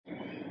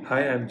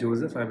Hi, I'm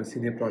Joseph. I'm a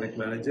senior product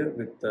manager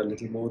with a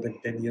little more than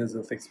 10 years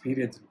of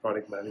experience in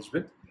product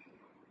management.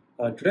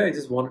 Today, I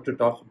just wanted to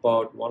talk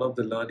about one of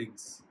the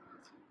learnings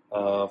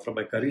from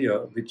my career,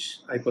 which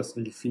I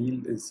personally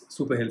feel is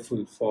super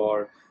helpful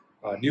for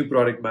new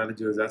product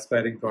managers,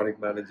 aspiring product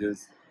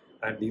managers,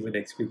 and even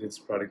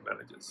experienced product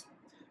managers.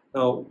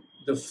 Now,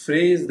 the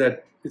phrase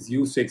that is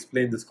used to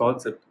explain this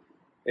concept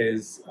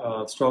is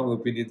strong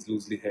opinions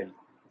loosely held.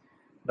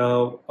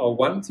 Now,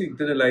 once you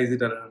internalize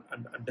it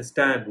and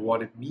understand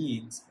what it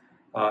means,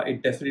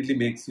 it definitely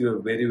makes you a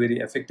very, very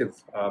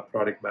effective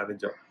product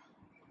manager.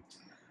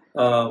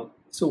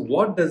 So,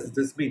 what does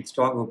this mean?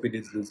 Strong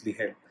opinions loosely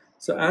held.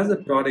 So, as a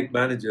product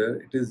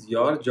manager, it is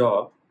your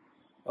job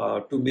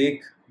to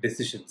make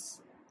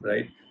decisions,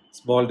 right?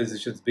 Small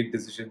decisions, big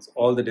decisions,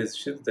 all the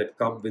decisions that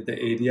come with the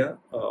area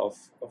of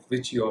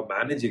which you are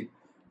managing,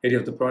 area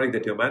of the product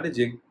that you're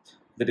managing,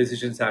 the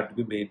decisions have to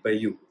be made by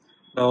you.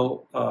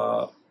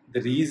 Now, the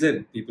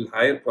reason people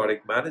hire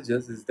product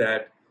managers is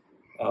that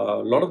a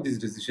lot of these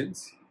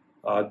decisions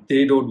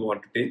they don't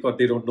want to take or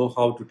they don't know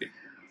how to take.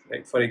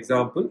 Right? For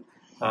example,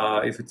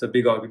 if it's a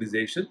big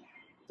organization,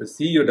 the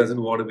CEO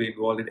doesn't want to be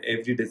involved in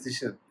every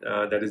decision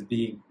that is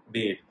being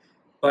made,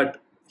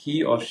 but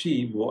he or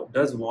she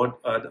does want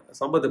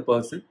some other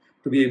person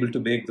to be able to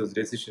make those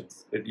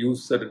decisions, that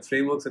use certain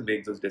frameworks and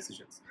make those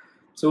decisions.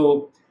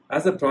 So,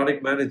 as a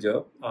product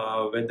manager,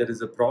 when there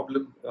is a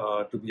problem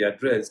to be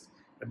addressed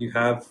and you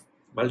have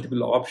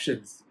multiple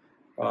options,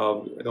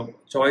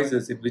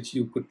 choices in which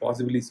you could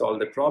possibly solve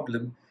the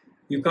problem,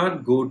 you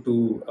can't go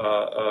to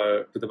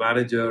the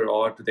manager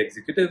or to the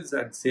executives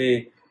and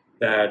say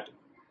that,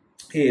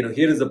 hey,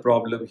 here is the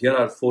problem. Here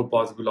are four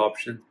possible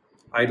options.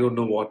 I don't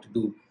know what to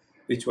do,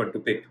 which one to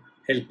pick.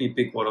 Help me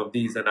pick one of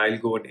these, and I'll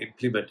go and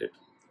implement it.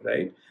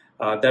 Right?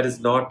 That is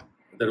not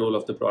the role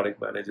of the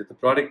product manager. The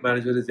product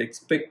manager is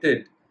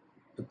expected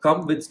to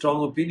come with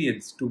strong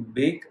opinions, to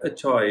make a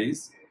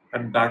choice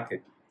and back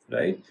it.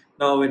 Right?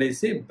 Now, when I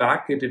say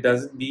back it, it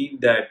doesn't mean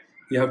that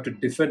you have to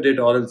defend it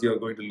or else you are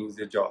going to lose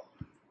your job.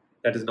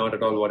 That is not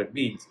at all what it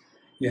means.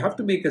 You have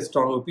to make a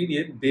strong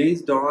opinion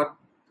based on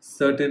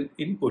certain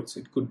inputs.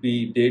 It could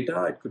be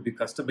data, it could be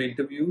customer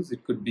interviews,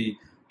 it could be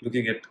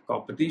looking at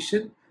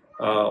competition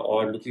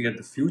or looking at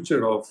the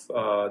future of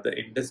the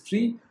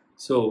industry.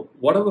 So,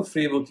 whatever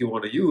framework you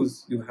want to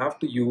use, you have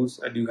to use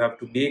and you have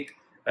to make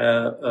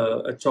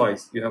a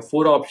choice. You have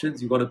four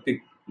options, you want to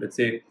pick, let's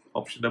say,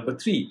 option number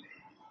three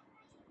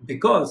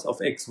because of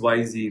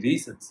XYZ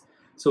reasons.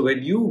 So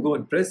when you go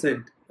and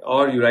present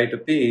or you write a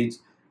page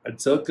and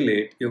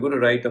circulate, you're going to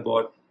write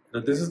about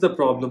this is the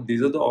problem,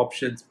 these are the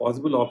options,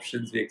 possible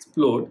options we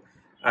explored,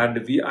 and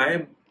I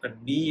am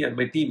and me and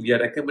my team we are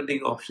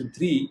recommending option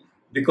three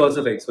because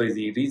of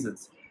XYZ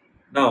reasons.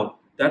 Now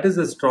that is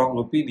a strong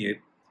opinion,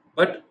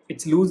 but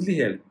it's loosely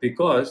held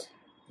because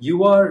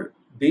you are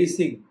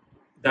basing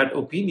that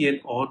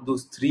opinion on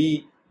those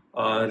three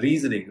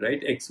reasoning,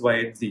 right? X, Y,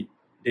 and Z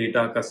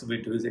data, customer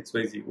interviews,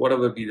 XYZ,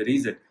 whatever be the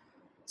reason.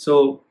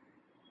 So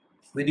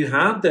when you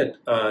have that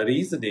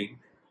reasoning,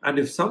 and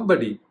if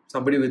somebody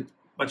with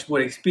much more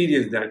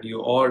experience than you,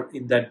 or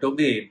in that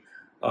domain,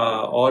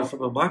 or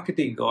from a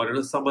marketing,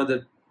 or some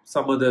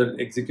other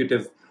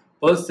executive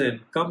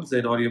person comes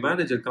in, or your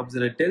manager comes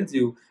in and tells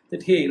you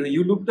that, hey,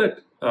 you looked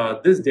at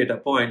this data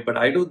point, but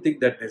I don't think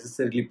that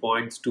necessarily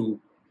points to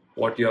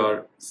what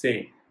you're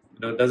saying.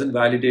 It doesn't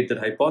validate that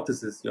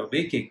hypothesis you're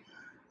making.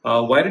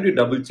 Why don't you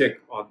double check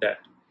on that?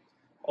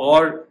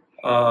 Or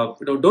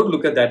don't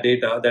look at that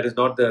data, that is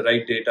not the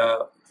right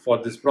data for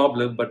this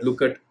problem, but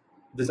look at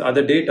this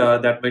other data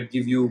that might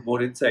give you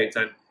more insights.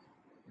 And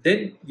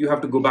then you have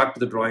to go back to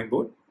the drawing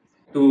board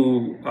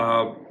to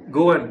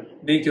go and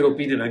make your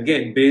opinion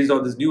again based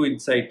on this new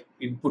insight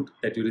input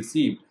that you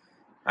received.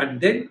 And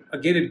then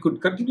again, it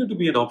could continue to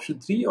be an option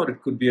 3, or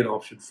it could be an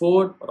option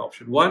 4 or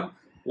option 1.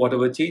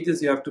 Whatever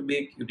changes you have to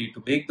make, you need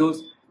to make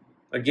those.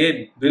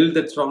 Again, build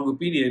that strong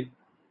opinion,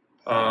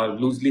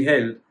 loosely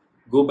held,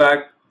 go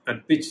back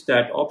and pitch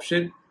that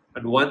option.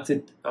 And once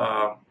it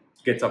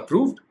gets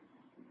approved,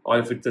 or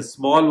if it's a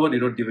small one, you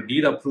don't even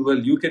need approval,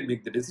 you can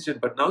make the decision.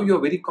 But now you're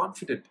very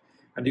confident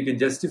and you can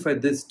justify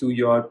this to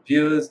your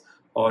peers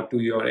or to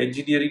your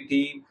engineering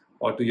team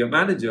or to your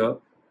manager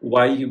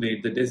why you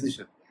made the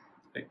decision.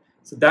 Right?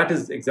 So that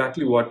is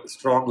exactly what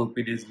strong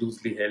opinions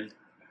loosely held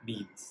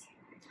means.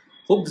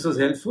 Hope this was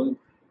helpful.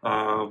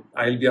 I'll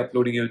be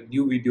uploading a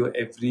new video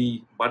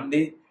every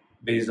Monday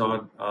based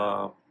on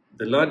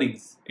the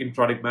learnings in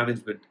product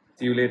management.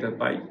 See you later.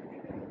 Bye.